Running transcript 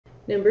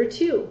Number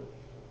 2,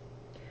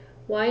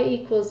 y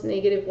equals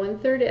negative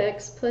 1/3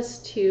 x plus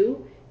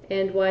 2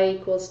 and y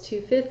equals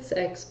 2/5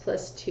 x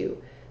plus 2.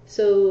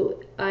 So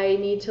I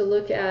need to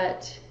look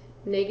at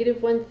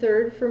negative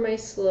 1/3 for my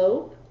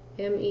slope.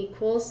 M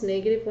equals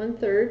negative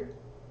 1/3.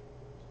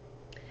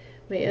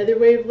 My other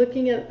way of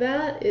looking at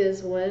that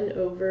is 1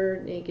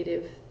 over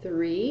negative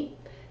 3.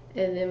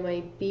 And then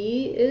my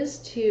b is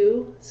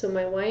 2, so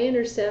my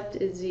y-intercept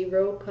is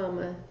 0,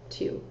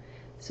 2.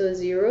 So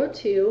 0,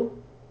 2.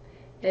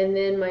 And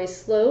then my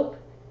slope,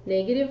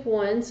 negative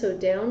 1, so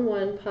down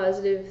 1,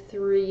 positive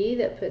 3,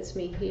 that puts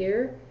me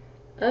here.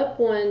 Up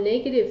 1,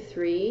 negative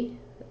 3,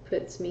 that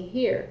puts me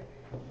here.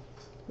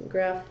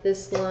 Graph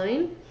this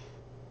line.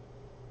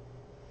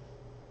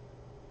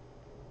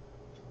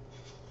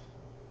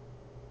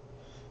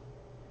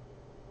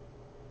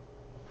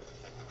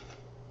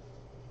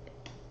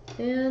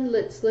 And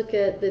let's look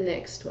at the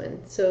next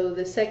one. So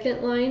the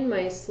second line,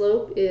 my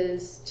slope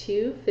is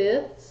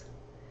 2/5.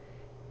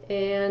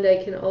 And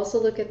I can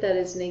also look at that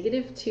as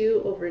negative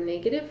 2 over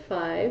negative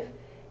 5.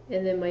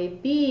 And then my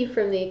b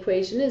from the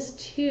equation is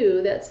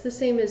 2. That's the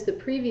same as the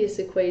previous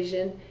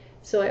equation.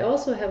 So I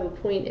also have a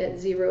point at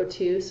 0,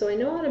 2. So I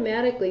know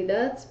automatically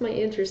that's my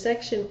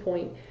intersection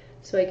point.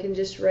 So I can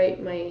just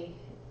write my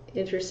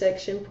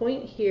intersection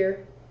point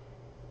here.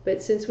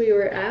 But since we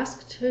were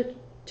asked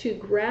to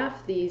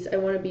graph these, I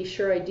want to be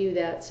sure I do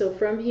that. So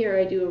from here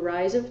I do a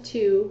rise of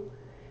 2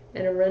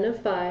 and a run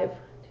of 5.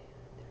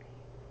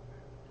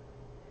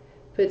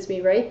 Puts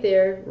me right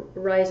there.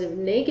 Rise of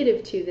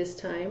negative 2 this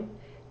time.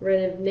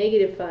 Run of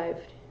negative 5.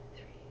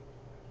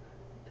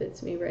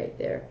 Puts me right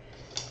there.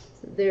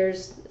 So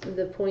there's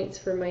the points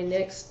for my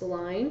next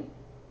line.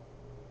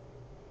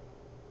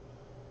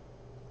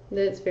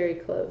 That's very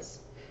close.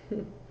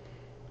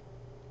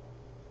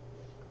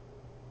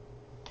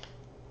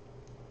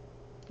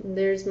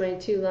 There's my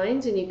two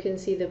lines, and you can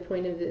see the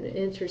point of the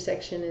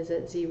intersection is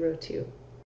at 0, 2.